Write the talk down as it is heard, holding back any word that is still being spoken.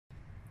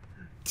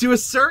To a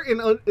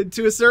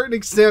certain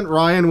extent,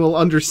 Ryan will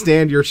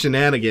understand your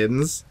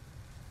shenanigans.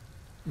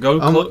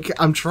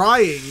 I'm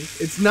trying.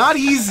 It's not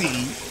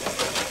easy.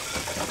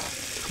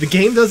 The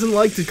game doesn't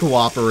like to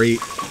cooperate.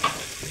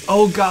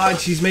 Oh god,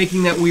 she's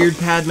making that weird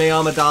Padme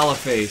Amidala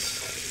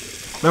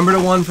face. Remember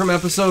the one from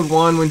episode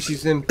 1 when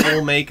she's in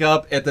full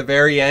makeup at the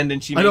very end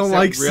and she makes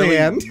that really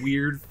sand.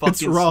 Weird fucking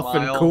It's rough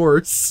smile? and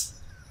coarse.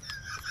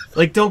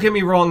 Like, don't get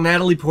me wrong,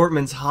 Natalie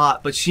Portman's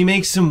hot, but she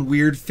makes some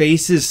weird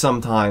faces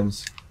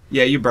sometimes.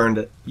 Yeah, you burned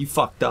it. You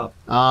fucked up.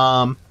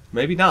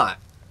 Maybe not.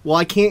 Well,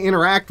 I can't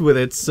interact with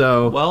it,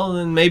 so. Well,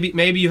 then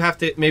maybe you have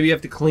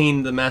to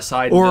clean the mess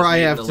I or I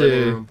have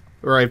to,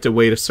 or I have to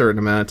wait a certain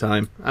amount of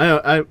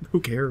time. Who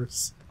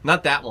cares?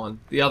 Not that one.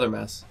 The other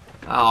mess.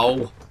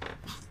 Ow.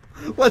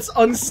 Let's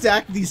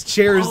unstack these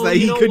chairs that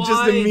he could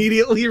just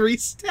immediately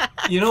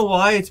restack. You know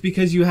why? It's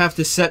because you have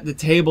to set the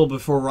table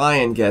before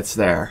Ryan gets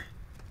there.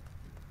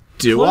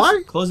 Do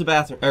I? Close the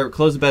bathroom, or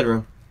close the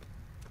bedroom.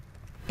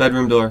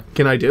 Bedroom door.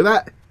 Can I do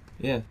that?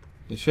 Yeah.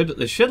 They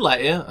should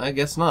let you. I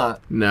guess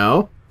not.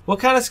 No. What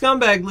kind of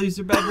scumbag leaves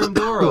their bedroom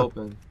door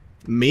open?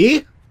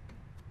 Me?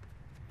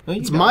 No,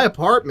 it's my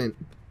apartment.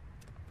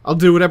 I'll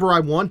do whatever I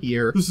want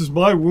here. This is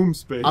my womb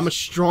space. I'm a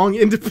strong,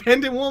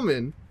 independent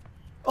woman.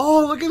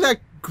 Oh, look at that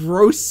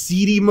gross,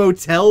 seedy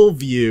motel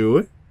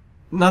view.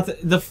 Not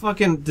the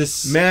fucking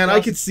Man,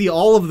 I could see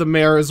all of the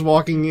maras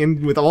walking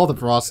in with all the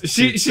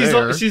prostitutes.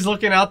 She's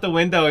looking out the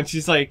window and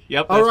she's like,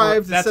 "Yep." All right, I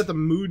have to set the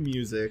mood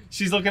music.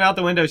 She's looking out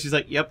the window. She's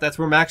like, "Yep, that's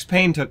where Max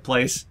Payne took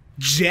place."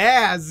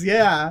 Jazz,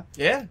 yeah.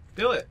 Yeah,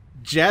 do it.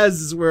 Jazz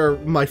is where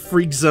my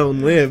freak zone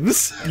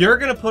lives. You're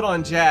gonna put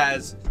on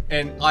jazz,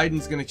 and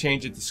Aiden's gonna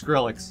change it to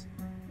Skrillex.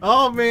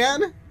 Oh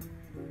man,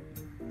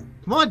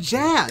 come on,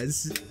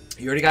 jazz.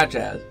 You already got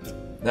jazz.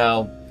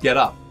 Now get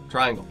up,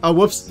 triangle. Oh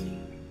whoops.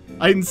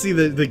 I didn't see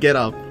the get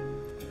up.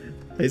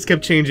 I just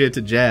kept changing it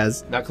to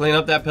jazz. Now clean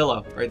up that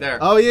pillow, right there.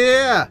 Oh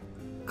yeah!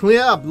 Clean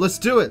up, let's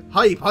do it.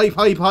 Hype, hype,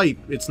 hype, hype.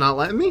 It's not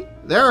letting me?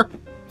 There.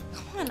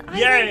 Come on,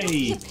 Yay! Don't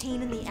be a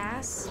pain in the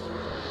ass.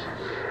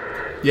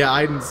 Yeah,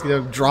 Aiden's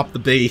gonna drop the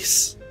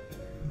bass.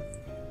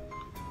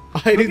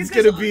 Aiden's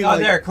gonna be like...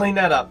 Oh, there, clean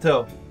that up,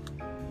 too.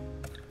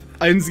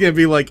 Aiden's gonna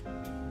be like,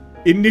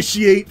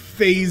 initiate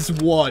phase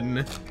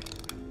 1.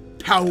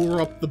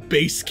 Power up the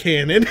bass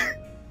cannon.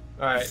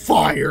 Alright.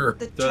 Fire!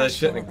 Throw that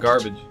shit in the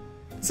garbage.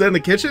 Is that in the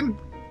kitchen?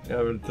 Yeah,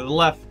 to the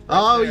left. Right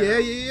oh, there.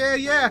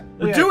 yeah.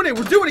 We're doing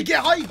it!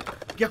 Get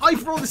hype! Get hype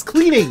for all this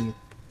cleaning!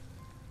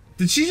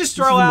 Did she just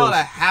throw out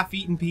a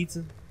half-eaten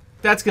pizza?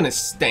 That's gonna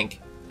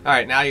stink.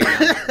 Alright, now you're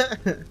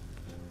done.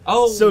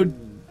 Oh, so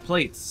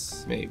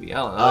plates, maybe. I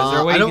don't know. Is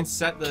there a way you can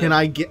set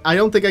the... I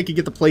don't think I can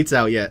get the plates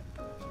out yet.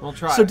 We'll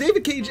try. So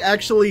David Cage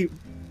actually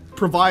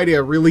provided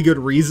a really good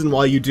reason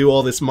why you do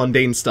all this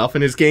mundane stuff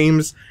in his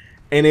games.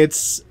 And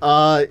it's,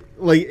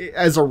 like,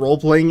 as a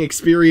role-playing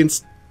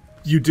experience,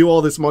 you do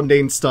all this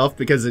mundane stuff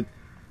because it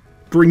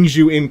brings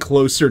you in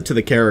closer to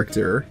the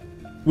character.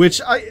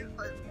 Which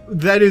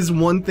that is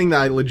one thing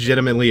that I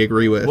legitimately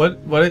agree with.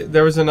 What,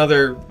 there's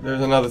another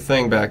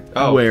thing back.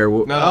 Oh. Where?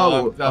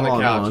 No, on the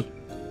couch.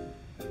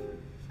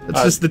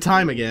 It's just the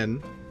time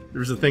again.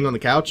 There's a thing on the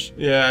couch?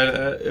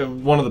 Yeah,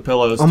 one of the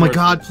pillows. Oh my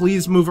god,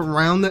 please move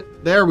around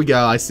it. There we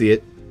go, I see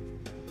it.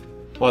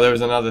 Well, there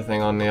was another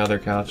thing on the other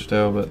couch,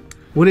 too, but...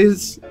 What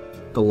is...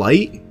 the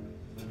light?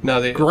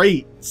 No, the...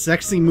 Great.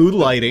 Sexy mood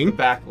lighting.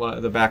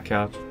 The back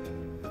couch.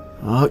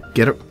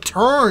 Get her...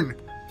 Turn!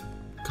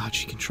 God,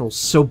 she controls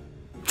so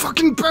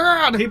fucking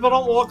bad! People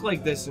don't walk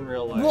like this in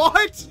real life.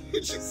 What?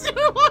 Did you see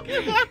her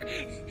walking back?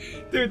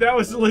 Dude, that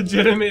was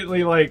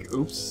legitimately like,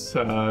 oops,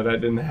 that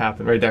didn't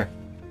happen. Right there.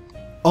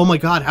 Oh my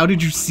god, how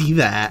did you see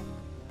that?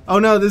 Oh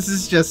no, this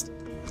is just...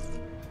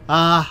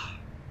 let's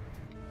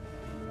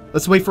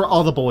wait for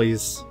all the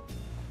boys.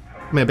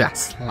 Maybe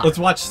let's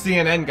watch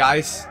CNN,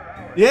 guys.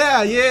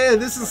 Yeah,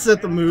 this will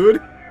set the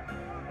mood.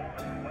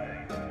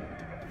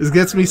 This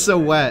gets me so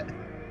wet.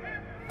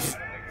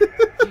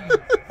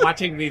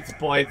 Watching these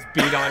boys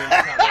beat on each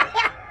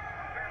other.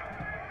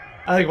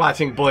 I like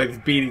watching boys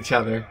beat each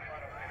other.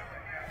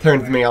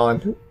 Turns me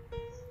on.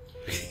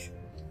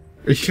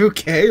 Are you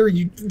okay? Are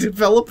you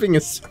developing a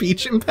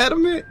speech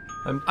impediment?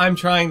 I'm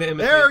trying to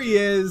imitate. There he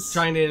is.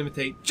 Trying to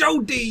imitate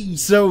Jodie.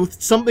 So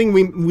something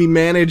we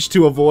managed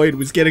to avoid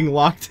was getting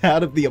locked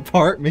out of the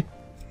apartment.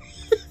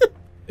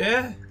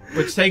 Yeah,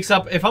 which takes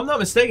up, if I'm not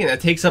mistaken,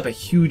 that takes up a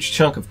huge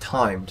chunk of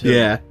time too.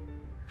 Yeah,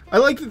 I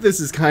like that this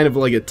is kind of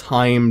like a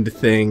timed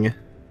thing.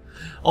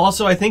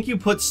 Also, I think you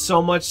put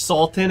so much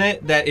salt in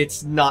it that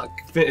it's not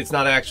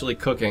actually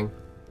cooking.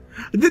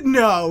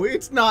 No,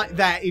 it's not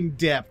that in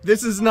depth.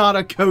 This is not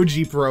a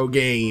Koji Pro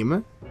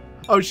game.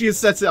 Oh, she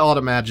sets it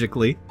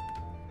automagically.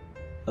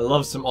 I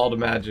love some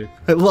Automagic.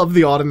 I love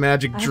the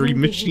Automagic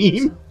Dream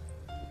Machine.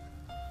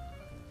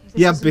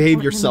 Yeah,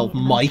 behave yourself,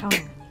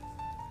 Mike.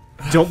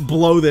 Don't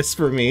blow this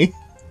for me.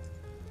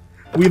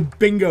 We have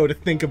bingo to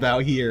think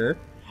about here.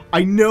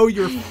 I know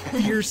you're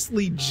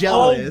fiercely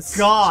jealous. Oh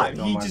god,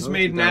 he just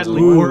made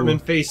Natalie Portman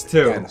face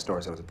too. Yeah, in the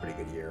stores, that was a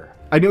pretty good year.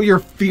 I know you're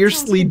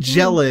fiercely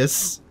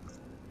jealous.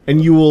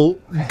 and you will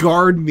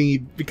guard me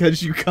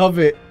because you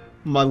covet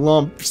my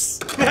lumps.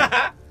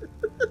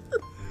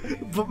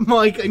 But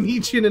Mike, I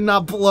need you to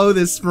not blow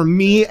this for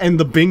me and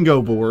the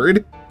bingo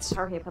board.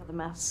 Sorry about the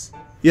mess.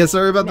 Yeah,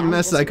 sorry about the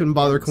mess. I couldn't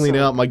bother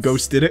cleaning up. My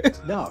ghost did it.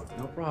 No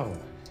problem.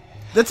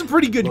 That's a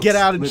pretty good get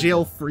out of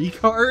jail free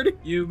card.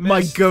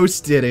 My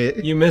ghost did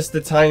it. You missed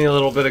a tiny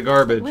little bit of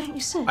garbage. Why don't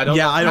you sit? I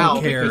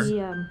don't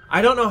care.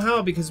 I don't know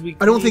how because we.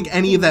 I don't think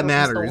any of that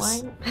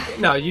matters.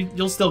 No,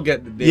 you'll still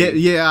get the D.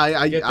 Yeah,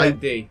 I get that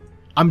D.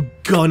 I'm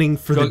gunning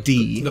for the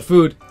D. The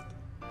food.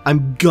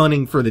 I'm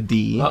gunning for the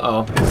D.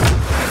 Uh-oh.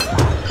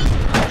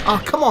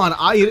 Oh, come on,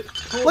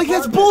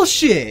 that's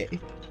bullshit!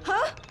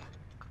 Huh?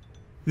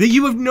 That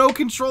you have no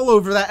control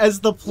over that as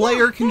the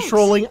player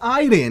controlling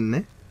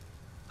Aiden.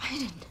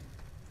 Aiden.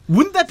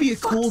 Wouldn't that be a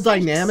cool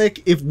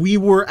dynamic if we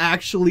were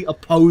actually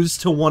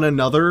opposed to one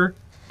another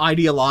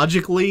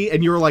ideologically,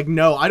 and you were like,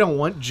 no, I don't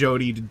want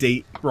Jodie to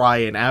date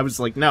Ryan. I was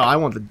like, no, I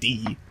want the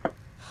D.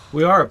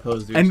 We are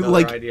opposed to each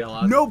other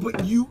ideologically. No,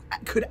 but you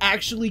could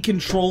actually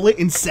control it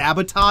and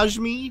sabotage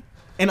me,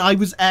 and I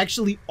was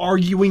actually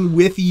arguing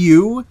with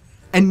you,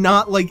 and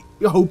not, like,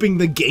 hoping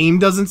the game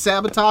doesn't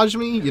sabotage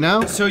me, you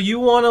know? So you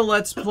want to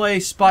let's play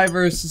Spy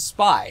vs.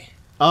 Spy?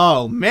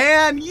 Oh,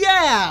 man,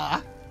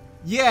 yeah!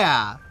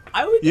 Yeah.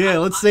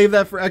 Let's save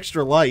that for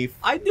extra life.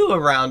 I'd do a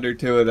round or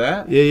two of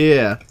that.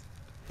 Yeah.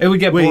 It would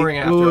get boring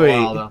after a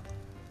while, though.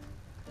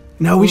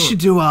 No, we should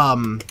do,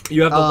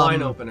 You have the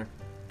wine opener.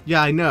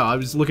 Yeah, I know. I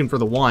was looking for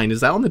the wine.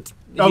 Is that on the...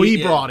 Oh,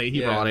 he brought it.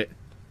 He brought it.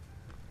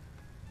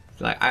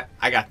 Like,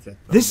 I got to.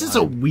 This is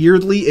a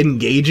weirdly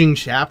engaging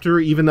chapter,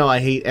 even though I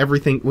hate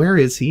everything. Where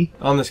is he?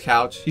 On this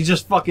couch. He's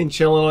just fucking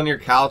chilling on your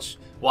couch,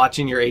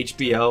 watching your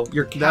HBO.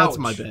 Your couch. That's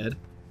my bed.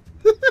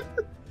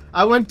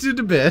 I went to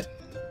the bed.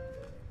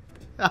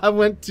 I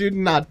went to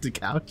not the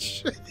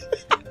couch.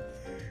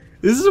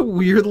 This is a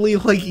weirdly,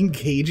 like,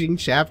 engaging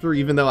chapter,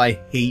 even though I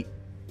hate...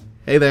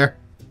 Hey there.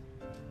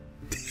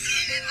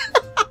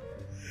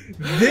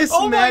 This magic moment.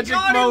 Oh my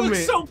god, he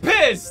looks so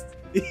pissed!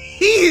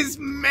 He is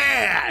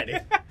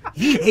mad!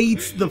 He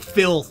hates the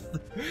filth.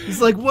 He's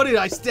like, what did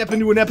I step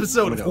into an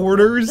episode of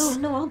Hoarders?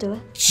 No, I'll do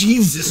it.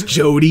 Jesus,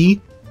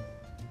 Jodie.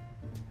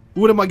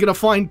 What, am I gonna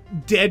find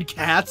dead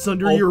cats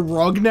under your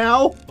rug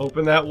now?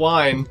 Open that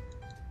wine.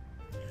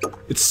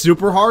 It's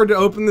super hard to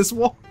open this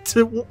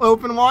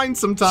open wine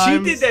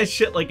sometimes. She did that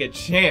shit like a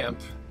champ.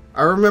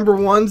 I remember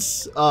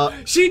once,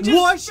 she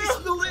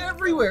spilled it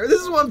everywhere.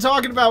 This is what I'm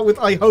talking about with,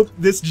 I hope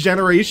this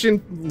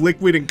generation,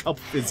 liquid and cup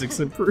physics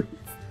improve.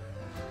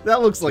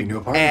 That looks like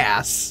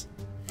ass.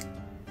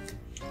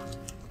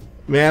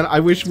 Man,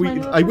 I wish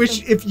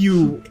if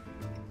you,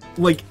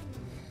 like,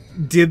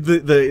 did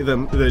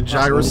the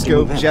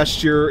gyroscope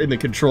gesture in the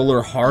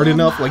controller hard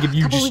enough, like if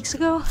you just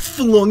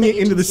flung it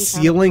into the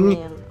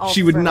ceiling,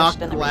 she would knock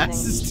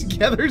glasses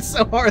together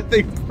so hard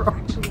they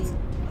broke. The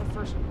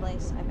first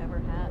place I've ever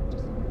had.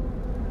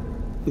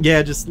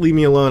 Yeah, just leave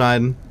me alone,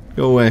 Aiden.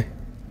 Go away.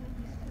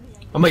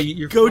 I'm gonna eat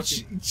your Go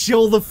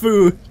chill the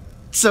food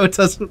so it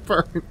doesn't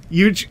burn.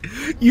 Use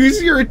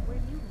your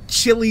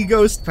chilly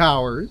ghost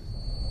powers.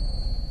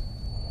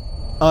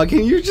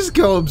 Can you just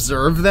go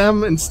observe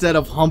them instead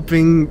of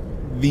humping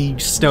the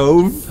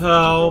stove?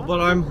 Oh, but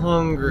I'm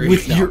hungry.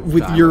 With your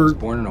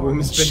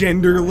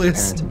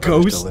genderless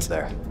ghost lived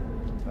there,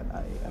 but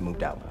I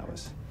moved out when I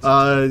was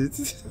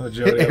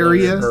Jodie,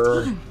 area.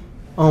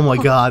 Oh my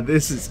god,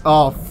 this is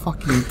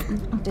fucking.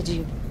 Did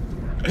you?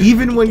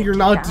 Even when you're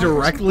not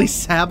directly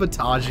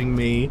sabotaging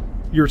me,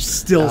 you're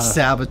still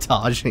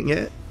sabotaging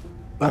it.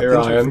 Hey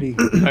Ryan,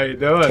 how you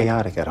doing?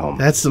 Chaotic at home.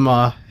 That's some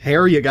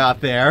hair you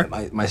got there.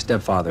 My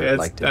stepfather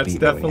liked to beat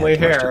me when he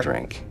had too much to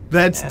drink.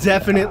 That's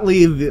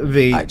definitely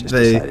I just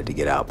decided to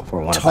get out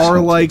before one of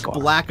tar-like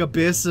black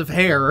abyss of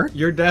hair.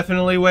 You're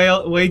definitely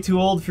way too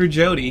old for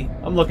Jodie.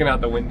 I'm looking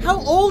out the window.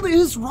 How old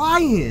is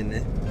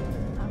Ryan?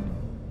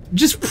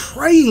 Just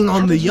preying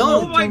on the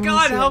young. Oh my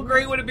god, how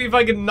great would it be if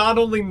I could not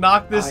only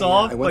knock this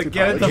off, but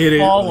get it to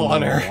fall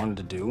on her? I wanted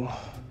to do.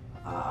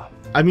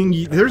 I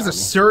mean, there's a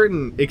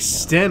certain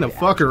extent of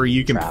fuckery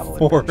you can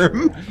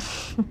perform.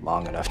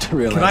 Long enough to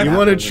realize. You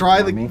want to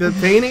try the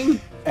painting?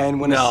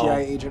 And when a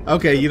CIA agent.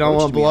 Okay, you don't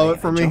want to blow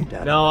it for me?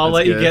 No, I'll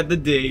let you get the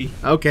D.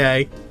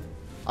 Okay.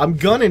 I'm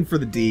gunning for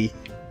the D.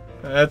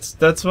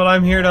 That's what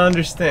I'm here to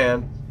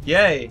understand.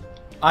 Yay.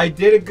 I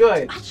did it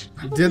good.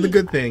 You did the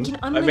good thing.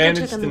 I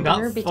managed to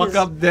not fuck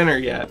up dinner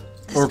yet.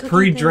 Or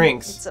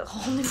pre-drinks.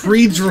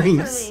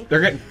 Pre-drinks. They're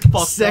getting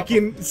fucked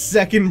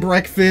Second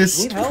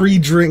breakfast,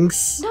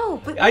 pre-drinks. No,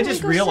 but I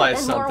just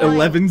realized something.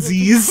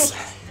 11sies.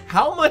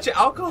 How much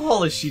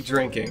alcohol is she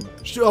drinking?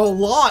 A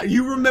lot.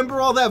 You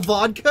remember all that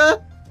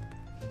vodka?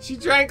 She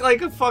drank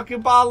like a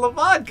fucking bottle of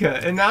vodka,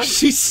 and now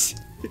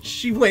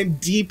she went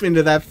deep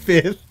into that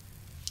fifth.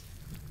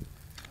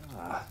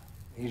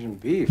 Asian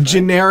beef.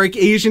 Generic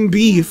Asian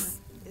beef.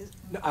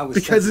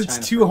 Because it's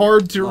too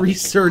hard to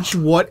research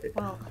what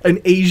an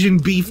Asian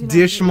beef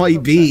dish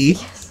might be.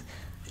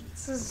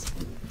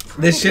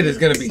 This shit is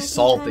gonna be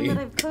salty.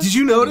 Did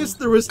you notice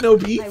there was no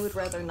beef? I would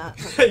rather not.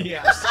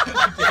 Yes,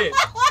 I did.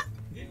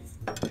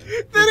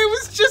 it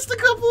was just a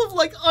couple of,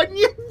 like,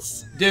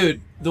 onions.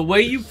 Dude, the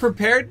way you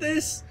prepared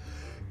this...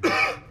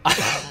 Are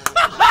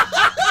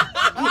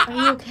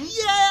you okay?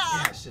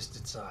 Yeah! It's just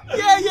it's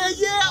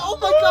Yeah! Oh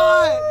my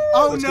god!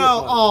 Oh Let's no! go,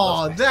 come on,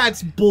 Oh, let's go.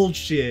 that's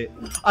bullshit.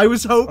 I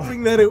was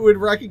hoping that it would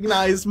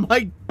recognize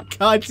my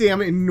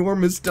goddamn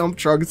enormous dump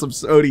trucks of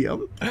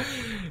sodium.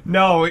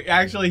 No,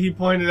 actually, he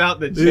pointed out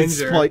the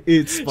ginger.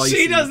 It's spicy.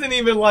 She doesn't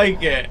even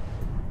like it.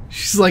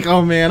 She's like,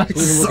 oh man, I We've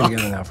been suck. working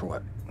together now for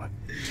what?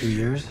 2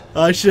 years?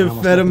 I should have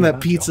Almost fed him nothing that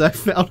about pizza I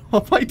found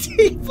on my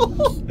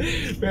table.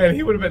 Man,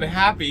 he would have been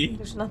happy.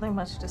 There's nothing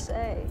much to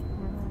say.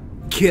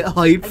 Get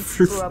hyped I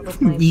for grew up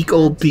with my week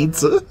old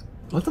parents and pizza.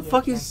 What the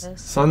fuck is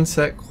Campus.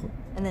 sunset?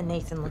 And then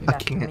Nathan looked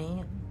after can't.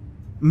 me.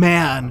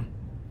 Man,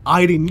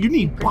 Aiden, you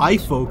need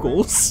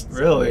bifocals.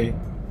 Really?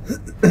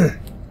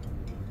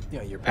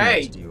 Yeah, your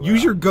Hey, parents do,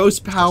 Use your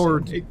ghost power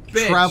to Hey,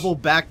 bitch. travel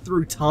back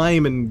through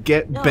time and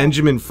get No.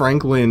 Benjamin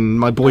Franklin,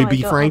 my boy No, I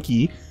B. don't.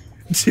 Frankie,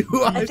 to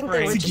I think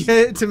they were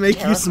just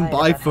make you some terrified about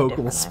how different I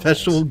bifocals, was.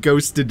 special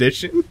ghost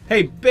edition.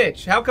 Hey,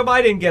 bitch, how come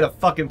I didn't get a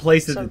fucking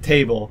place at So- the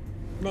table?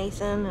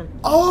 Nathan and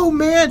Oh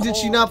man, did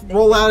she not they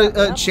roll out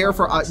got a chair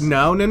for?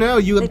 No,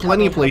 you They had taught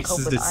plenty me of how to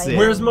places cope to with sit. Ivan.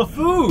 Where's my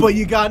food? But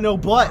you got no How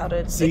butt,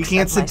 to so you accept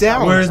can't sit myself.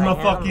 down. Where's I my am.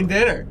 fucking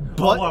dinner?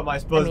 But- What am I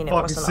supposed I mean, to it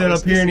fucking wasn't sit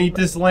always up here and easy. eat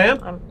this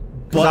lamp? I'm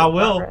Because I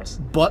will. progress.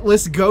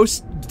 Buttless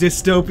ghost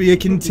dystopia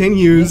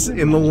continues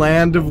in the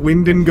land of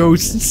wind and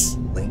ghosts.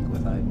 link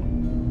with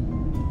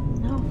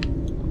Iden. No.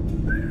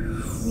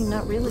 I mean,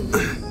 not really.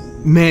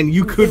 Man,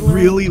 you could did learn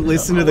really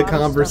listen to a the lot of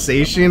stuff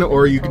conversation, about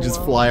or you for could a just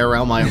while. fly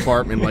around my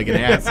apartment like an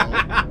asshole.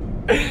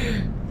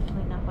 Really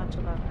not much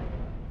about Ivan.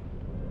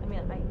 I mean,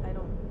 I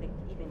don't think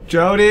even.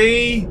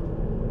 Jodie!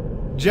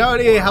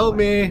 Jodie, help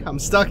me! I'm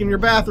stuck in your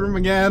bathroom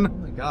again. Oh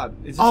my god.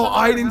 Is this Oh,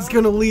 another Aiden's house?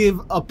 gonna leave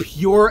a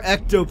pure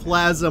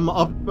ectoplasm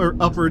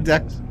upper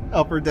decker. I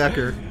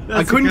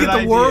That's a couldn't good get the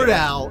idea. word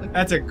out.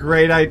 That's a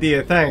great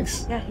idea,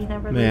 thanks. Yeah, he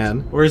never.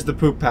 Man, Where's the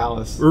poop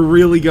palace? we're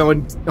really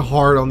going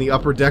hard on the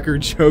upper decker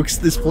jokes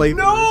this playthrough.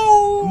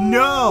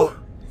 No!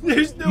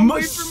 There's no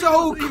way for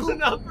So me to leave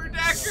an upper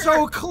decker!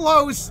 So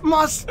close!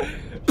 Must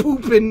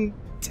poop in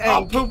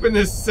I'll tank. poop in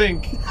this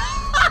sink.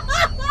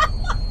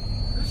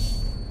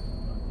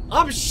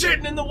 I'm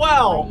shitting in the Are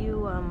well!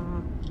 you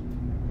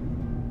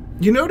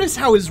You notice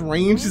how his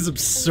range is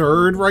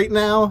absurd right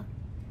now?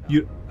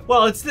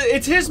 Well, it's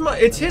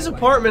his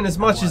apartment as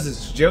much as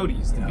it's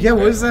Jodie's. Now. Yeah,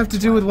 what does that have to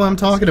do with what I'm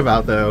talking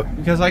about, though?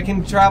 Because I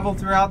can travel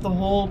throughout the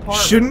whole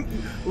apartment. Shouldn't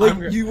like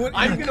I'm, you would?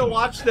 I'm gonna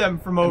watch them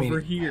from over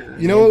here.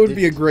 You know what would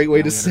be a great way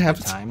Yeah, to we had a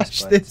good sabotage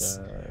times, but, this?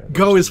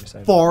 Go as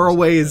far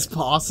away as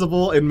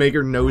possible and make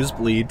her nose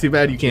bleed. Too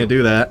bad you can't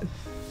do that.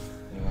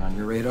 Anyone on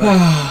your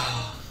radar?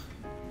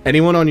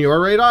 Anyone on your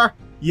radar?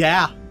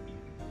 Yeah.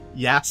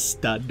 Yeah,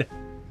 stud.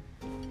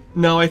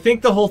 No, I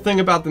think the whole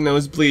thing about the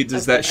nosebleeds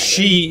is that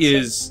she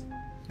is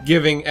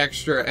giving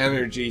extra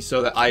energy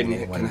so that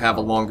Aiden can have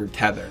a longer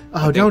tether. I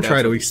Oh, think don't that's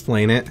try to what-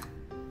 explain it.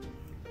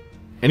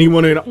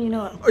 Anyone in... You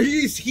know,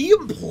 Is he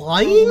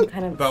implying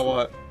kind of About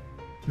what?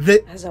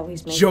 that has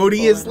always made Jodie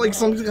people is run like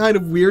some away. kind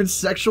of weird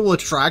sexual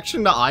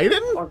attraction to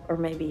Aiden? Or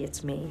maybe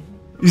it's me.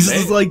 He's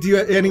just like, do you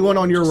anyone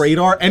on your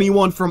radar?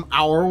 Anyone from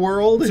our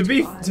world? To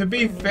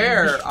be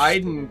fair,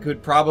 Aiden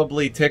could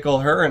probably tickle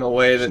her in a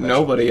way that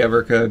nobody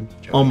ever could.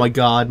 Oh my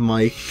god,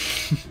 Mike.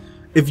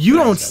 If you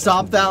don't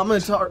stop that, I'm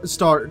gonna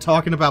start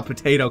talking about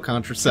potato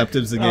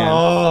contraceptives again.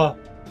 Oh,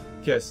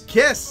 kiss.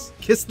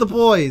 Kiss the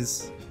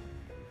boys.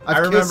 I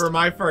remember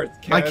my first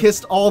kiss. I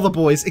kissed all the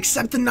boys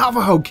except the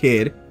Navajo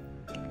kid.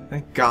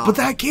 Thank God. But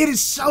that kid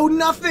is so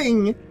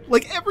nothing.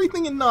 Like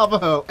everything in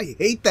Navajo. I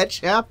hate that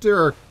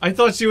chapter. I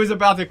thought she was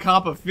about to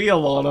cop a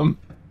feel on him.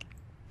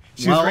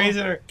 She was Well,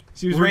 raising her.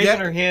 She was we're raising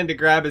get- her hand to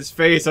grab his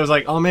face. I was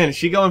like, "Oh man, is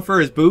she going for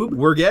his boob?"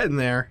 We're getting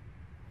there.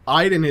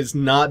 Aiden has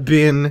not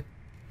been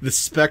the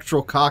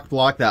spectral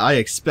cockblock that I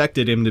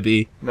expected him to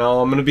be.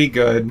 No, I'm gonna be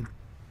good.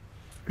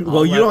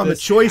 Well, you let don't have a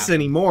this choice happen.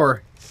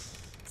 anymore.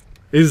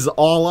 It is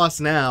all us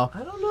now. I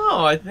don't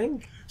know. I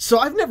think. So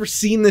I've never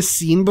seen this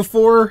scene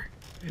before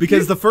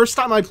because the first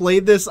time I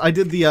played this, I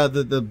did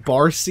the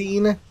bar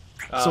scene,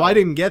 so I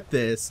didn't get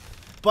this.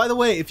 By the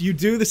way, if you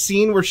do the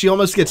scene where she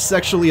almost gets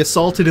sexually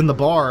assaulted in the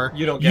bar,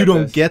 You don't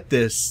get get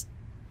this. this.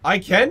 I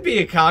can be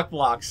a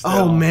cockblock still.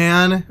 Oh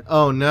man!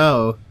 Oh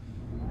no!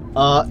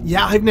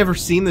 Yeah, I've never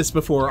seen this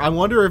before. I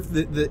wonder if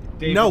the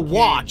David no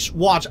Cage.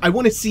 watch. I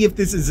want to see if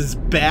this is as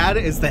bad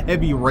as the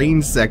heavy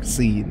rain sex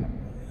scene,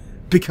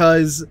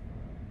 because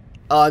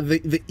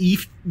the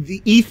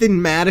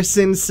Ethan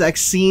Madison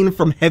sex scene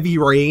from Heavy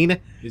Rain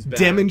Is bad.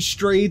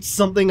 demonstrates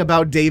something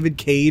about David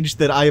Cage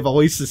that I have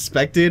always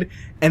suspected,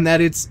 and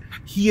that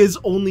he has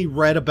only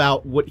read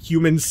about what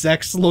human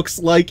sex looks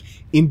like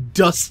in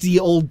dusty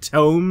old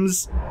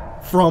tomes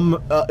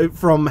from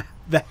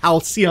the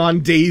halcyon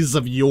days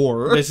of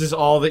yore. This is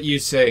all that you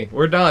say.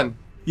 We're done.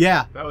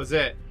 Yeah, That was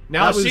it.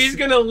 Now That was- she's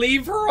gonna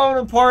leave her own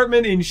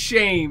apartment in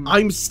shame.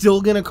 I'm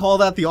still gonna call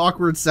that the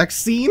awkward sex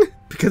scene,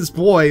 because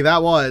boy,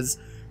 that was.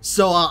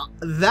 So,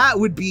 that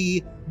would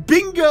be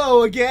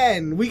Bingo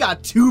again! We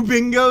got 2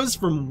 bingos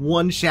from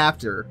 1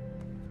 chapter.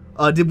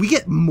 Did we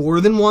get more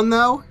than one,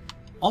 though?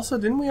 Also,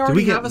 didn't we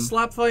already have a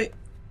slap fight?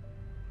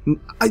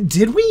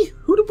 Did we?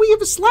 Who did we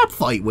have a slap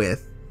fight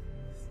with?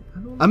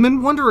 I've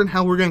been wondering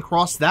how we're gonna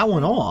cross that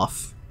one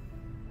off.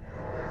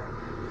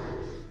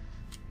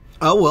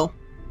 Oh,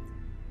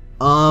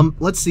 well.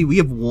 Let's see. We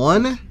have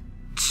 1,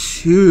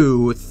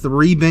 2,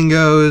 3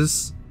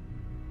 bingos.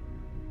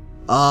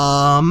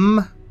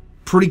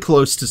 Pretty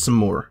close to some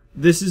more.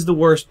 This is the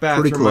worst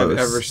bathroom I've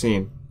ever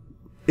seen.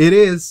 It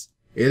is.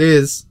 It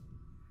is.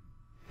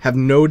 Have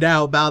no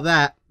doubt about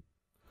that.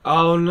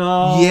 Oh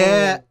no.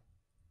 Yeah.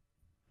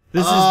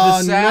 This is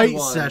the sad night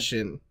one.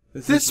 session.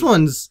 This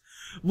one's...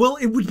 Well,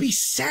 it would be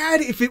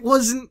sad if it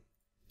wasn't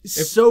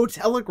so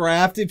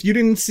telegraphed, if you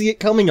didn't see it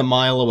coming a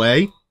mile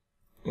away.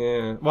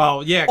 Yeah.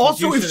 Well, yeah.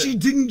 Also, if she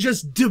didn't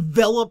just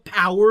develop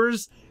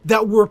powers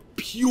that were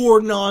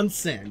pure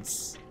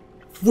nonsense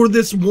for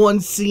this one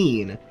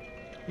scene.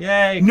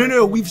 Yay.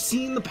 No, we've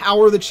seen the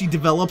power that she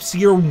develops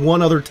here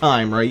one other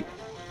time, right?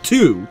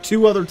 Two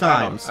other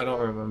times. I don't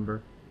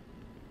remember.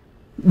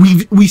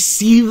 We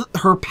see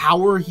her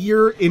power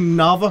here in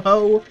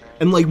Navajo,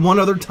 and like one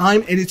other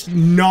time, and it's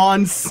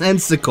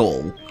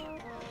nonsensical.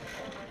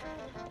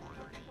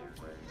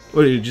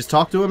 What, did you just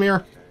talk to him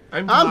here?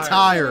 I'm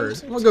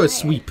tired. I'll go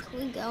sweep. Can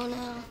we go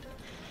now?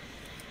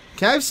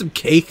 Can I have some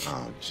cake?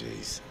 Oh,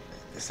 jeez.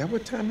 Is that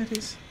what time it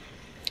is?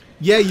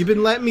 Yeah, you've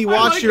been letting me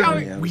watch like your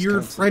how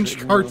weird French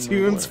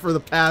cartoons for the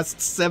past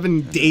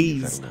 7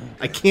 days.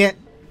 I can't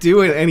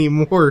do it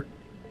anymore.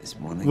 This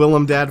morning,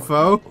 Willem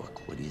Dafoe.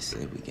 What do you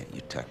say we get you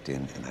tucked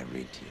in and I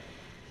read to you?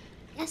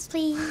 Yes,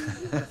 please.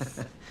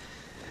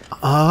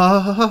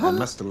 I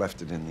must have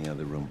left it in the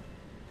other room.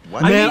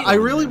 Man, I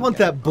really want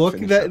that book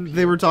that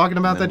they were talking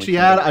about that she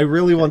had. I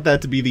really want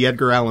that to be the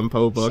Edgar Allan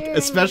Poe book,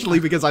 especially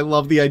because I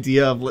love the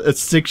idea of a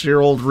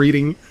 6-year-old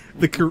reading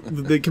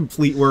the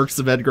complete works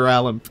of Edgar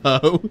Allan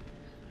Poe.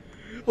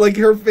 Like,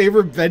 her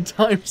favorite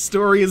bedtime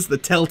story is The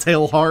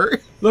Telltale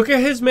Heart. Look at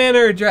his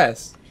manor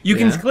address. You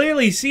can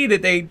clearly see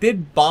that they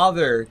did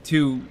bother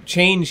to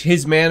change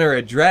his manor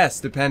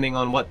address depending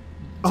on what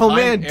Oh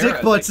man,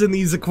 dick butts in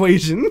these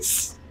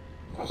equations.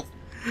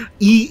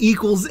 E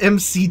equals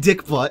MC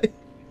dick butt.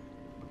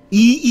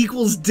 E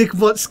equals dick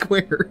butt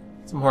squared.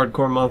 Some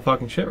hardcore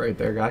motherfucking shit right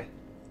there, guy.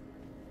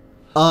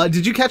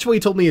 Did you catch what he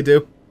told me to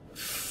do?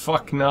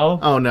 Fuck no.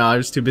 Oh no, I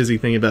was too busy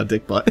thinking about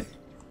dick butt.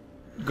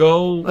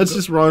 Let's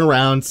just run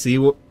around, see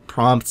what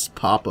prompts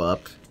pop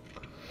up.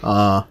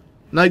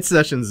 Night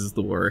sessions is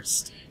the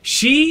worst.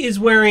 She is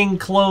wearing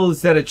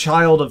clothes that a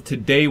child of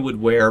today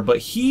would wear, but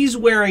he's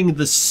wearing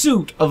the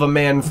suit of a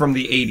man from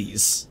the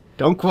 80s.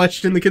 Don't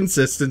question the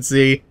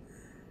consistency.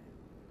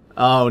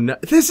 Oh no,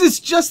 this is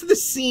just the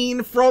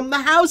scene from the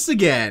house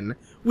again,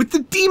 with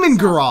the demon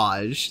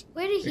garage.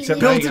 Where did he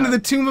Built into the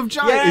Tomb of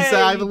Giants.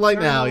 I have a light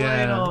now,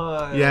 yeah.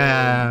 On.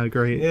 Yeah,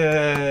 great.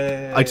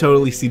 Yeah. I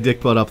totally see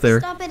dick butt up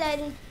there. Stop it,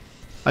 Aiden.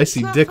 I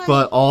see dick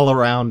butt all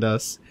around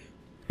us.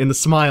 In the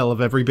smile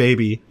of every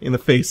baby, in the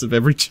face of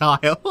every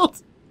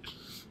child.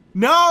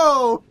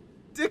 No!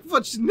 Dick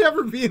butt should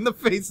never be in the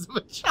face of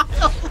a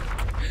child.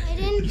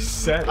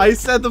 Aiden? I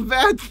said the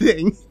bad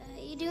thing.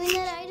 You doing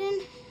that,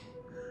 Aiden?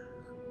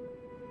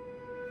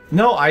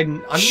 No,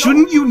 I'm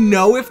Shouldn't you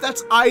know if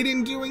that's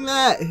Aiden doing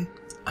that?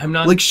 I'm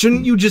not. Like,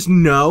 shouldn't you just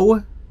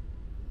know?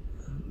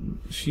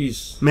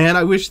 Jeez. Man,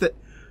 I wish that...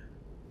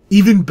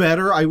 Even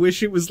better, I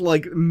wish it was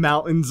like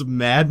Mountains of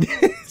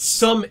Madness.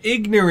 Some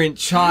ignorant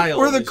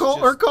child.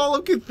 Or Call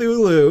of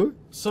Cthulhu.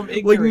 Some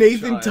ignorant Like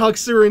Nathan child.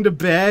 tucks her into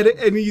bed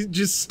and he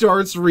just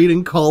starts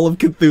reading Call of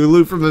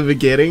Cthulhu from the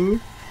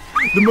beginning.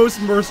 The most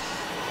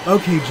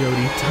Okay,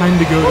 Jodie, time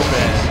to go to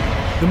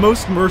bed. The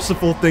most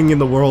merciful thing in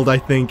the world, I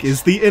think,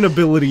 is the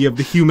inability of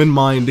the human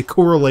mind to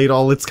correlate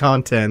all its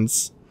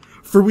contents.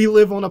 For we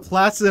live on a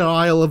placid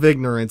isle of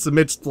ignorance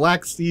amidst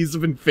black seas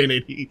of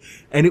infinity,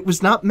 and it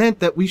was not meant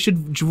that we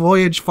should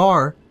voyage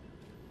far.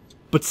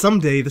 But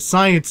someday the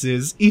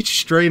sciences,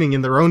 each straining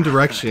in their own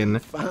direction...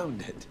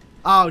 Found it.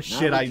 Oh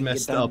shit, I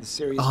messed up.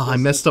 Oh, I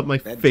messed up my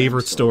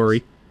favorite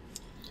story.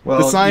 Well,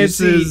 the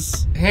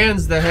sciences...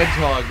 Hans the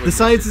Hedgehog. The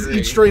sciences,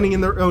 each straining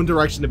in their own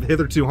direction, have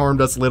hitherto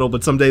harmed us little,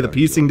 but someday the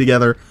piecing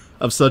together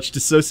of such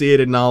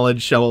dissociated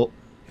knowledge shall...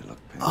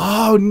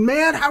 Oh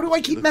man, how do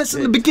I keep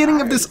messing the beginning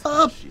of this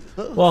up?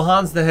 Well,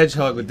 Hans the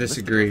Hedgehog would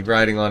disagree,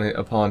 riding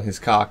upon his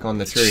cock on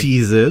the tree.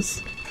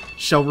 Jesus.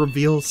 Shall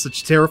reveal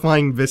such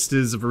terrifying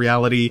vistas of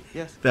reality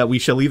that we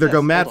shall either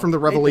go mad from the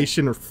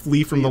revelation or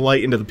flee from the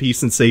light into the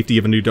peace and safety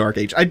of a new dark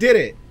age. I did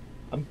it!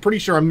 I'm pretty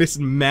sure I'm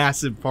missing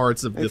massive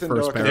parts of the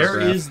first paragraph. There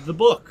is the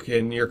book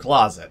in your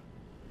closet.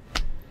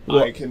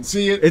 Well, I can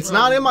see it. It's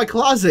not in my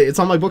closet, it's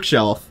on my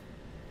bookshelf.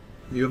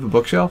 You have a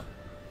bookshelf?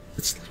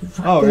 It's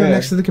right there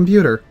next to the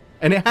computer.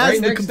 And it has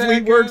Right the next to complete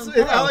Edgar works.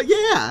 Allan Poe.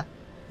 Yeah!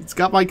 It's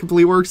got my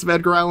complete works of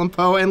Edgar Allan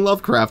Poe and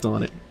Lovecraft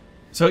on it.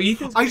 So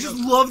Ethan's I just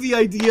love the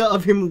idea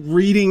of him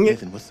reading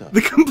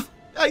the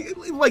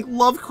like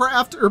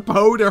Lovecraft or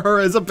Poe to her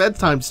as a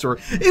bedtime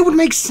story. It would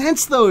make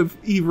sense though if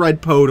he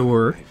read Poe to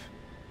her.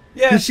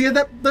 Yeah. She had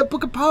that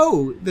book of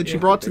Poe that she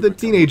brought to the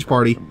teenage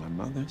party. From my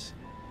mother's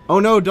Oh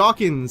no,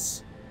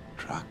 Dawkins.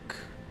 truck.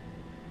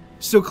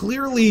 So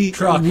clearly,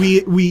 Truck.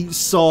 we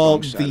saw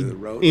Wrong side of the the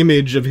road.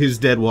 image of his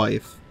dead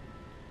wife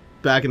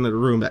back in the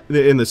room,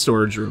 in the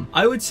storage room.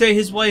 I would say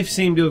his wife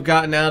seemed to have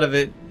gotten out of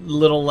it a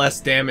little less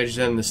damaged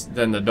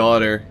than the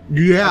daughter.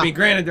 Yeah. I mean,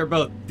 granted, they're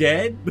both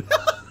dead.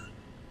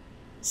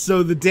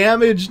 So the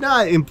damage,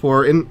 not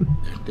important.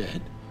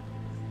 Dead.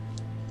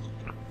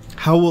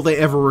 How will they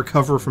ever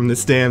recover from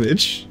this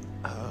damage?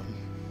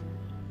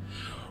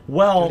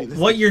 Well, Jodie,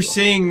 what you're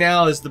seeing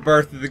now is the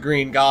birth of the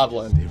Green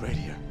Goblin. Stay right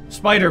here.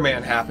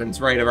 Spider-Man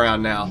happens right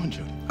around now. Come on,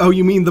 Jodie. Oh,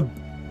 you mean the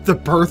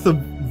birth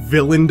of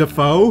Willem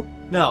Dafoe?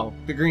 No,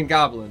 the Green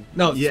Goblin.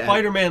 No, Yeah.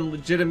 Spider-Man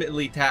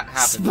legitimately happened.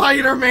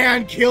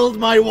 Spider-Man killed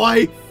my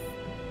wife!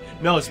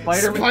 No,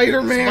 Spider-Man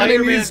Spider-Man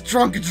and his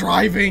drunk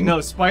driving!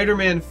 No,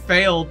 Spider-Man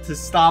failed to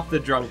stop the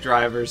drunk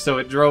driver, so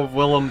it drove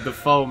Willem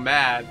Dafoe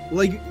mad.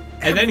 Like,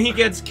 And then he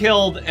gets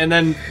killed, and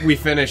then we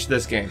finish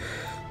this game.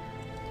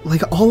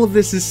 like, all of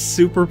this is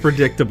super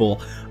predictable.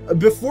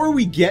 Before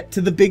we get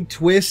to the big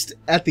twist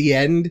at the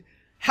end,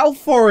 how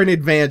far in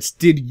advance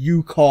did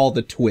you call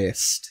the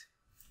twist?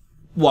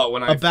 What,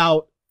 when I...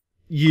 About,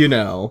 you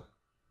know...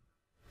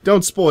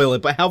 Don't spoil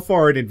it, but how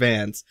far in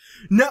advance?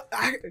 No,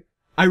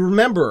 I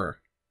remember...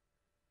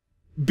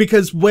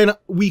 Because when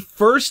we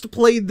first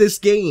played this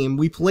game,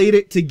 we played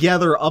it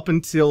together up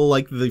until,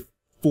 like, the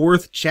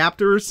 4th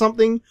chapter or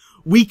something.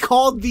 We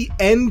called the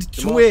end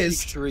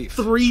twist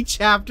 3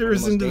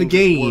 chapters into the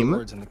game.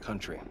 Warlords in the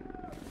country.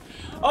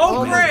 Oh,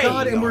 Oh my great!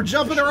 god, and we're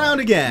jumping around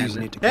again.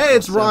 Hey,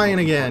 it's Ryan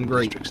again.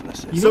 Great.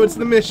 So it's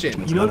the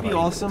mission. You know what'd be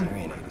awesome?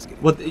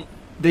 What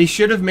they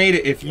should have made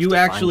it if you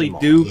actually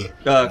do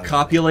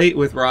copulate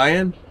with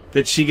Ryan,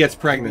 that she gets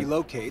pregnant.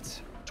 Relocates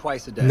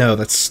twice a day. No,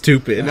 that's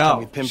stupid.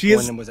 No. She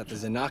is- was at the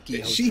Zanaki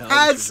Hotel, she which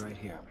has- is right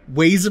here.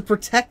 Ways of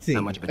protecting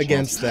Not much of a chance.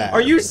 against that.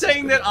 Are you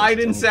saying that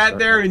Aiden sat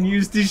there and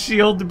used his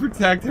shield to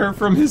protect her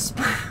from his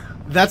sperm?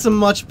 That's a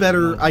much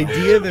better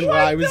idea than what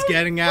I was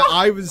getting at.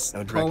 I was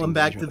No direct calling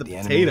back to the engagement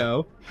with the enemy.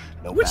 potato.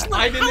 No Which, back.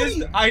 like, how do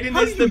you- Aiden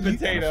how is do the you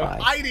potato.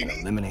 Identify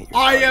and eliminate your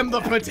I target am the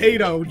as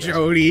potato, quickly as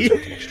Jodie. you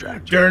can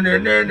extract your I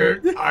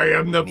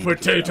am the need to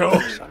get out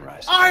of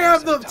sunrise. I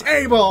am the Time.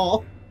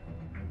 table!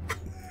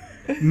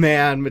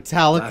 Man, Last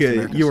Metallica,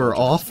 American you are soldier was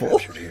awful.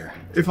 captured here.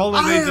 If only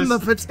I they am the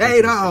just...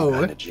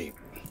 potato! In a jeep.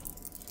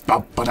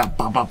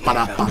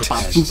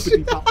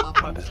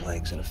 His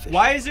legs in a fish.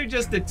 Why is there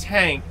just a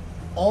tank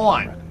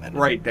on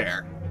right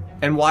there?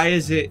 And why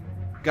is it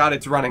got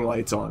its running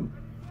lights on?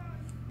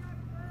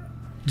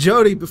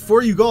 Jodie,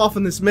 before you go off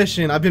on this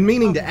mission, I've been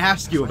meaning to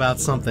ask you about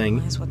something.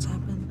 Realize what's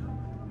happened.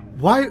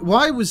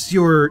 Why was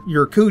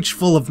your cooch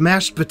full of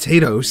mashed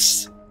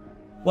potatoes?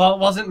 Well, it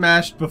wasn't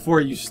mashed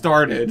before you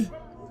started.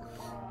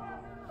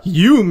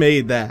 You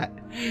made that.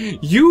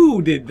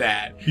 You did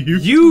that.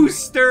 You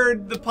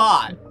stirred the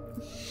pot.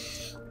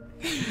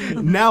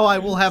 Now I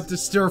will have to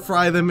stir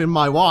fry them in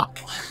my wok.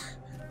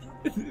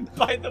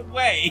 By the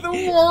way,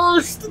 The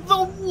worst!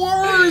 The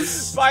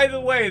worst! by the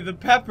way, the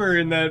pepper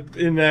in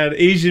that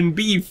Asian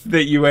beef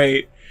that you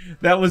ate,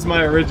 that was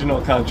my original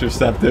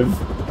contraceptive.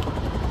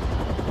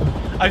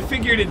 I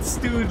figured it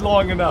stewed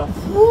long enough.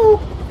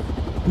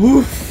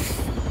 Oof.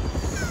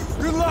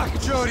 Good luck,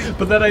 Jodie.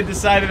 But then I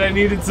decided I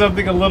needed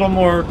something a little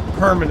more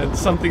permanent,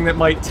 something that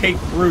might take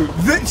root.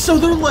 So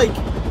they're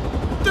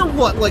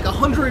what, like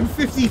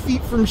 150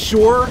 feet from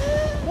shore?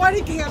 Why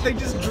can't they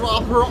just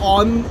drop her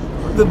on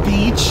the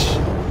beach?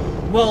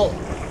 Well,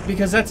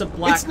 because that's a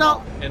Black It's not-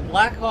 Hawk, and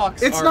Black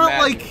Hawks It's are not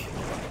magic. like...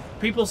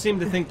 People seem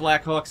to think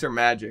Black Hawks are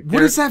magic. What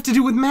does that have to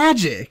do with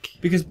magic?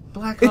 Because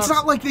Black Hawks... It's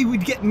not like they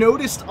would get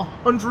noticed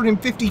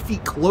 150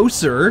 feet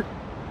closer.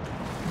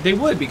 They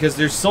would, because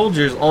there's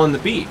soldiers on the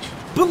beach.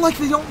 But, like,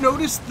 they don't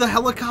notice the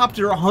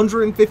helicopter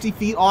 150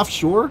 feet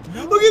offshore?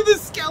 Look at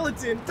this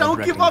skeleton!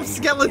 Don't give up,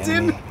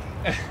 skeleton!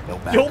 No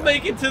backup. You'll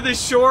make it to the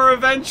shore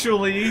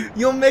eventually.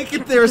 You'll make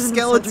it there,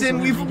 skeleton!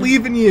 We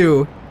believe in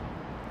you!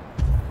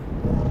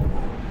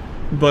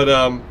 But,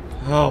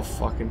 oh,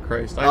 fucking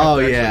Christ. I have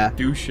to actually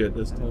do shit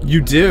this time.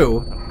 You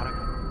do.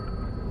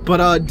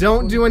 But,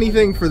 don't do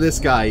anything for this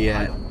guy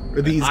yet.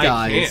 Or these I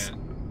guys. can't.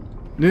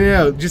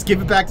 No, just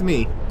give it back to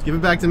me. Give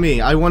it back to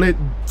me. I want to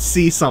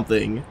see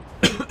something.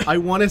 I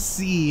want to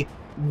see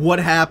what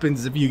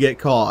happens if you get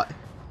caught.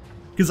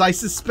 Because I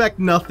suspect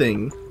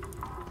nothing.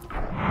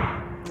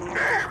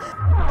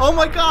 Oh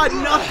my god,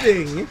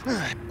 nothing!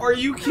 Are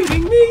you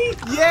kidding me?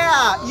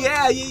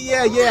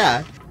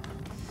 Yeah!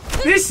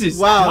 This is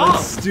Wow, dumb.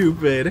 that's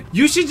stupid.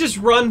 You should just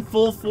run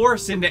full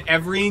force into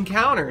every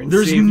encounter and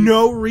There's save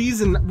no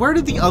reason. Where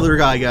did the other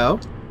guy go?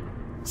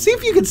 See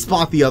if you can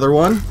spot the other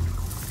one.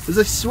 Because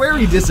I swear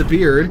he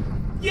disappeared.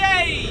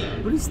 Yay!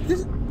 What is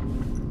this?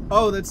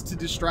 Oh, that's to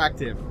distract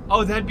him.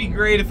 Oh, that'd be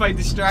great if I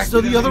distracted So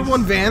him. the other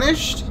one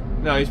vanished?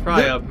 No, he's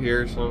probably The- up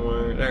here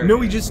somewhere. There No,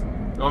 he he is. just...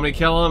 You want me to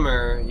kill him,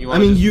 or you want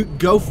I mean, just... you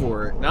go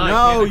for it. No,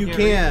 I you can't.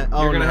 can't.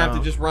 Oh, You're gonna no. have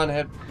to just run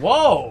ahead.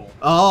 Whoa!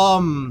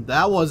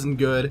 That wasn't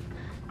good.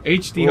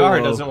 HDR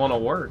Whoa. doesn't want to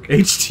work.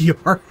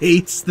 HDR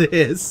hates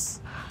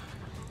this.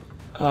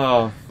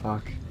 Oh,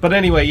 fuck. But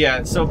anyway,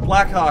 yeah, so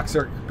Blackhawks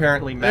are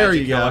apparently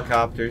magic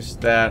helicopters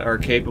that are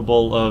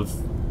capable of...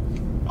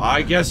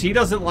 I guess he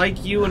doesn't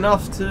like you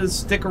enough to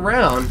stick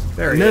around.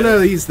 There he is. No,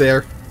 he's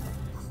there.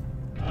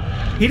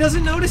 He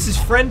doesn't notice his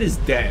friend is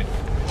dead.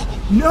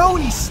 No,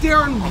 he's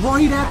staring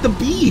right at the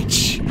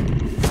beach.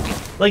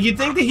 Like, you'd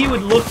think that he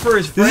would look for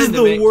his friend.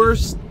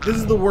 This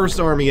is the worst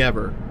army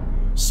ever.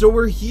 So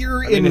we're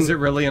here in... is it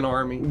really an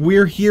army?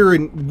 We're here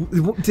in...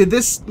 Did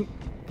this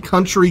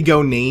country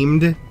go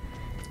named?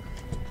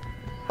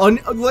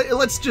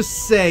 Let's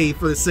just say,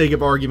 for the sake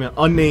of argument,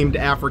 unnamed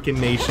African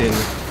nation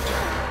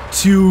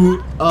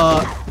to,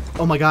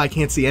 oh my god, I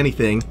can't see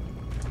anything.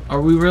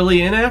 Are we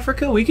really in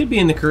Africa? We could be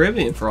in the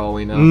Caribbean for all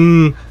we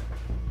know.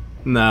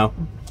 No.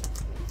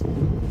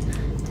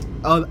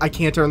 Oh, I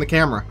can't turn the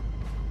camera.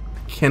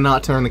 I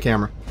cannot turn the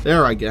camera.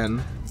 There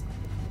again.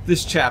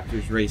 This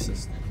chapter's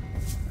racist.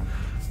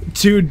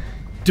 To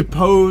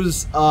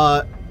depose,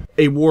 a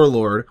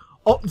warlord.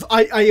 Oh,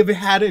 I have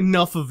had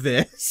enough of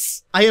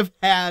this. I have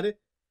had...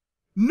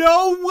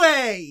 No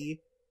way!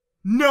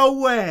 No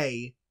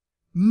way!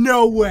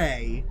 No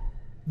way!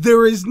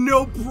 There is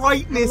no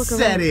brightness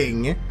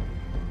setting!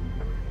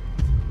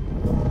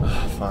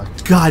 Oh,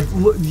 fuck. God,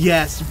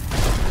 yes.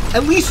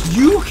 At least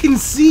you can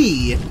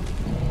see!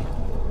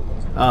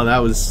 Oh, that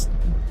was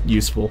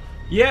useful.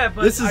 Yeah,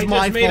 but this is I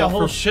my just made a fault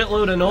whole for...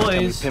 shitload of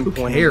noise. Who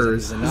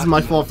cares? This is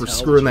my fault for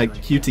screwing that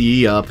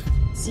QTE up.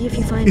 See if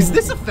you find Is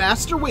this a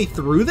faster way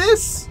through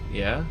this?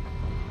 Yeah.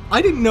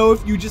 I didn't know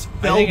if you just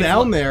fell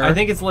down there. I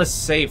think it's less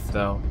safe,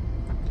 though.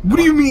 What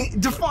do you mean?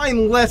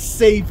 Define less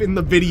safe in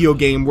the video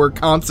game where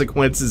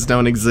consequences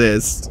don't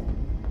exist.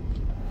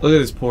 Look at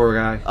this poor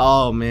guy.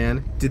 Oh,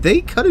 man. Did they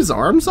cut his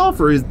arms off,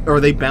 or are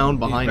they bound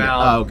behind it?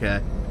 Oh,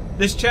 okay.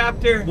 This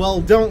chapter...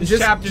 Well, don't... This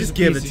Just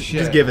give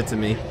it to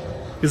me.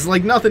 Because,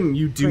 like, nothing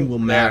you do will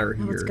matter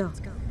here. Let's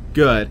go.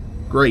 Good.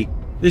 Great.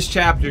 This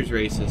chapter's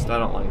racist. I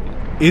don't like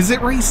it. Is it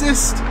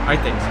racist? I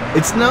think so.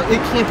 It's not...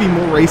 It can't be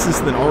more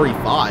racist than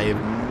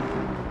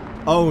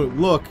RE5. Oh,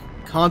 look.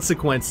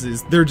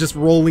 Consequences. They're just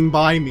rolling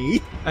by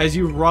me. As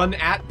you run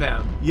at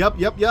them. Yep.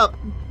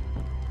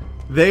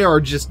 They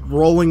are just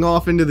rolling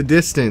off into the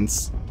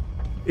distance.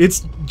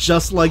 It's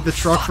just like the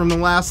truck from The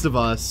Last of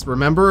Us,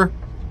 remember?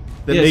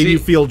 That made you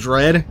feel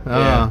dread?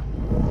 Yeah.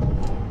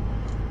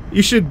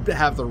 You should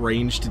have the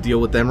range to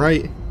deal with them,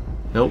 right?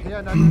 Nope.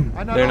 They're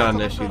not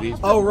an issue.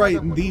 Oh, right.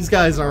 These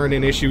guys aren't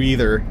an issue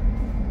either.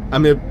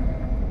 I'm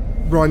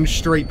gonna run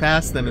straight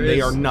past them and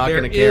they are not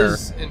gonna care. There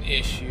is an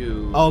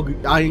issue. Oh,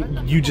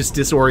 you just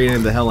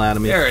disoriented the hell out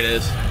of me. There it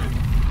is.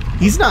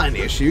 He's not an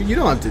issue. You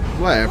don't have to...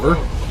 Whatever.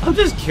 I'm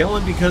just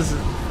killing because...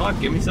 Fuck,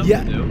 give me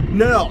something to do.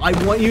 No, I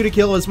want you to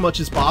kill as much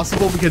as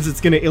possible because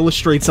it's gonna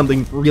illustrate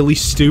something really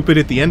stupid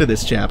at the end of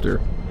this chapter.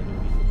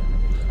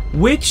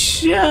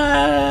 Which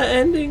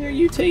ending are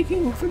you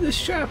taking for this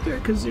chapter?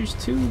 Because there's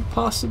two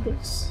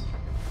possibles.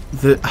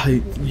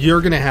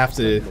 You're gonna have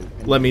to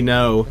let me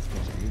know.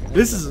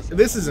 This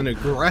is an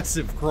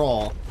aggressive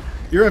crawl.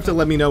 You're gonna have to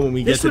let me know when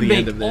we get to the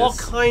end of this. This would make all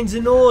kinds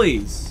of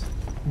noise.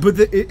 But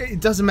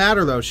it doesn't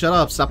matter though. Shut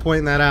up. Stop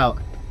pointing that out.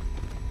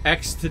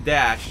 X to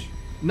dash.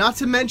 Not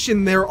to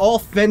mention they're all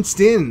fenced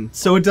in,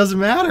 so it doesn't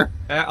matter.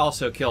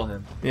 Also kill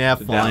him. Yeah,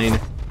 fine.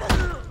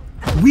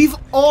 We've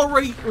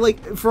already,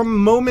 like, from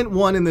moment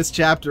one in this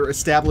chapter,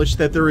 established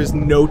that there is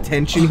no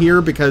tension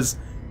here because...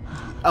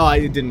 Oh, I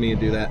didn't mean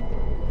to do that.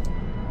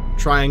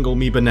 Triangle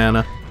me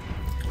banana.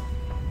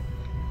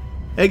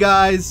 Hey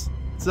guys,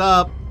 what's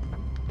up?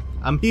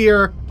 I'm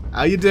here.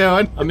 How you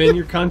doing? I'm in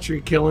your country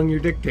killing your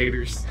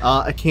dictators.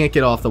 I can't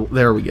get off the...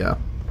 There we go.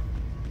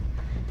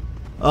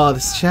 Oh,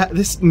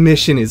 this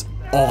mission is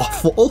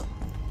awful.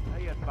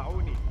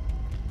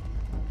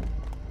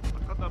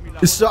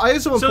 So I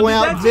just want to point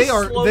out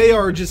they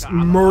are just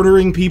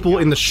murdering people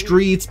in the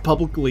streets,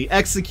 publicly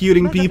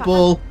executing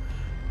people.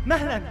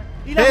 Hey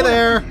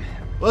there,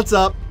 what's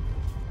up?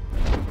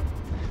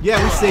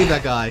 Yeah, we saved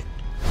that guy.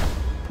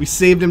 We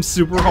saved him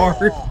super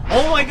hard.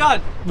 Oh my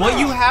god, what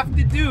you have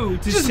to do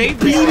to just save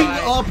this guy... beating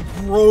up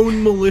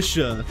grown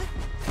militia.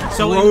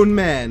 Grown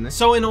men.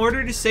 So in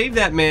order to save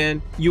that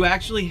man, you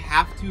actually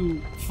have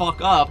to fuck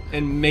up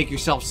and make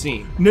yourself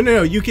seen.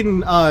 No, you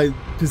can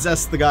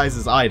possess the guys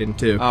as Aiden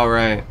too. All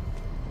right.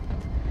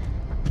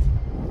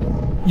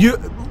 You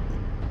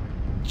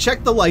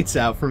check the lights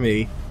out for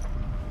me.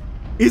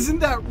 Isn't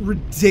that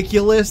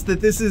ridiculous that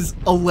this is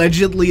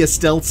allegedly a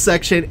stealth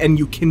section and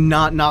you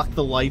cannot knock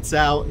the lights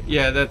out?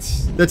 Yeah,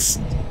 that's...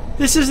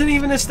 This isn't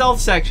even a stealth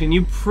section.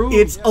 You prove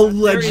it's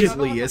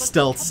allegedly a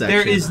stealth section.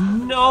 There is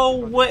no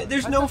way.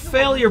 There's no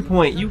failure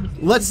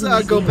point. Let's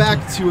go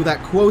back to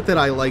that quote that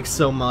I like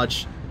so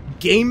much.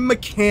 Game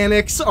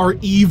mechanics are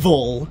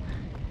evil.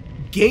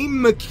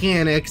 Game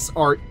mechanics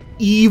are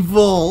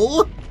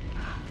evil.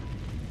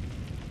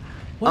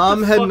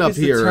 I'm heading up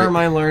here. What the term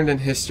I learned in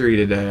history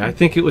today? I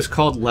think it was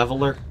called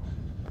leveler.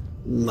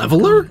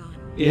 Leveler?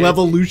 Yeah,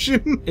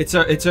 Levolution? It's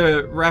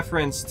a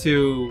reference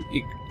to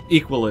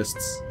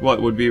equalists,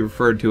 what would be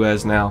referred to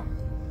as now.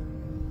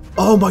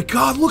 Oh my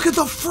god, look at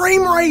the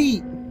frame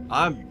rate!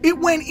 It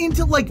went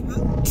into like the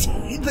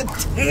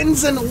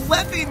 10s and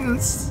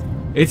 11s.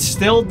 It's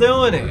still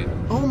doing it.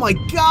 Oh my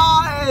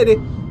god!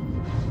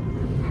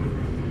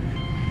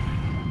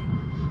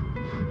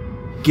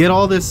 Get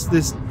all this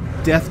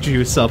death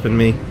juice up in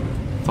me.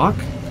 Fuck.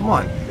 Come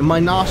on. In my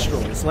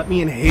nostrils. Let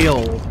me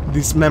inhale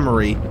this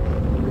memory.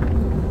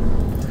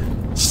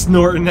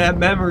 Snorting that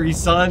memory,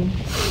 son.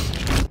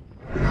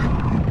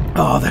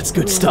 Oh, that's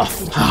good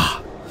stuff.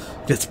 Ah,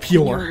 that's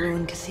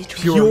pure.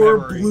 Pure Pure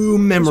memory. blue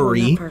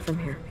memory. Far from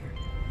here.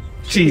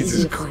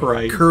 Jesus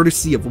Christ.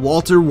 Courtesy of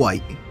Walter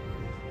White.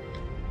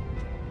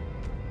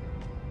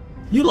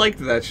 You liked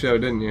that show,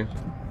 didn't you?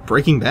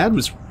 Breaking Bad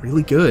was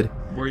really good.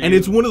 Were you? And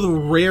it's one of the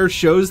rare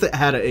shows that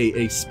had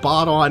a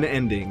spot-on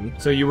ending.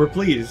 So you were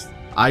pleased.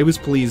 I was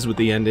pleased with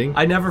the ending.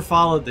 I never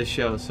followed the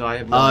show, so I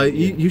have no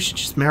idea. You should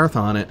just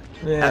marathon it.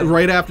 Yeah.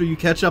 Right after you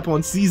catch up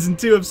on season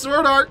 2 of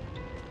Sword Art.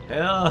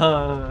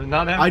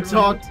 Not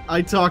after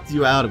I talked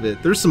you out of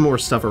it. There's some more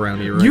stuff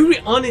around here, right? You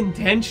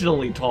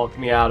unintentionally talked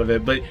me out of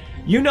it, but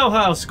you know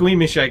how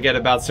squeamish I get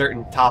about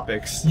certain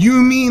topics. You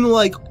mean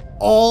like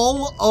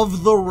all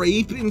of the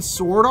rape in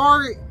Sword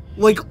Art?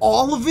 Like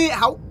all of it?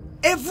 How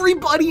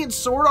everybody in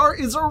Sword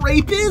Art is a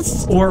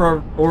rapist? Or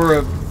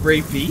a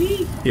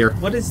rapee? Here.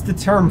 What is the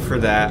term for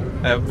that?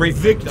 Rape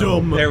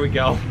victim. There we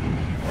go.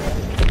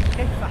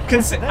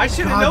 I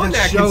should have known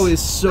that. show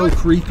is so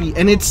creepy,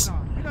 and it's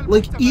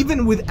like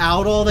even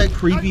without all that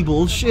creepy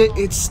bullshit,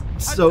 it's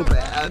so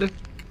bad.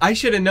 I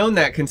should have known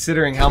that,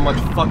 considering how much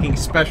fucking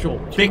special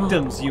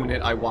victims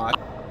unit I watch.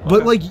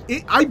 But like,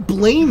 I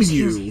blame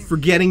you for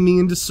getting me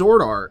into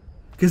Sword Art,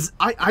 because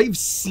I've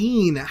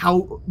seen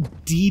how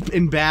deep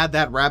and bad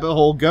that rabbit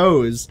hole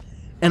goes,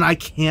 and I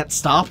can't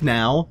stop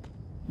now.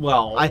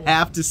 Well, I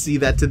have to see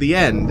that to the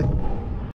end.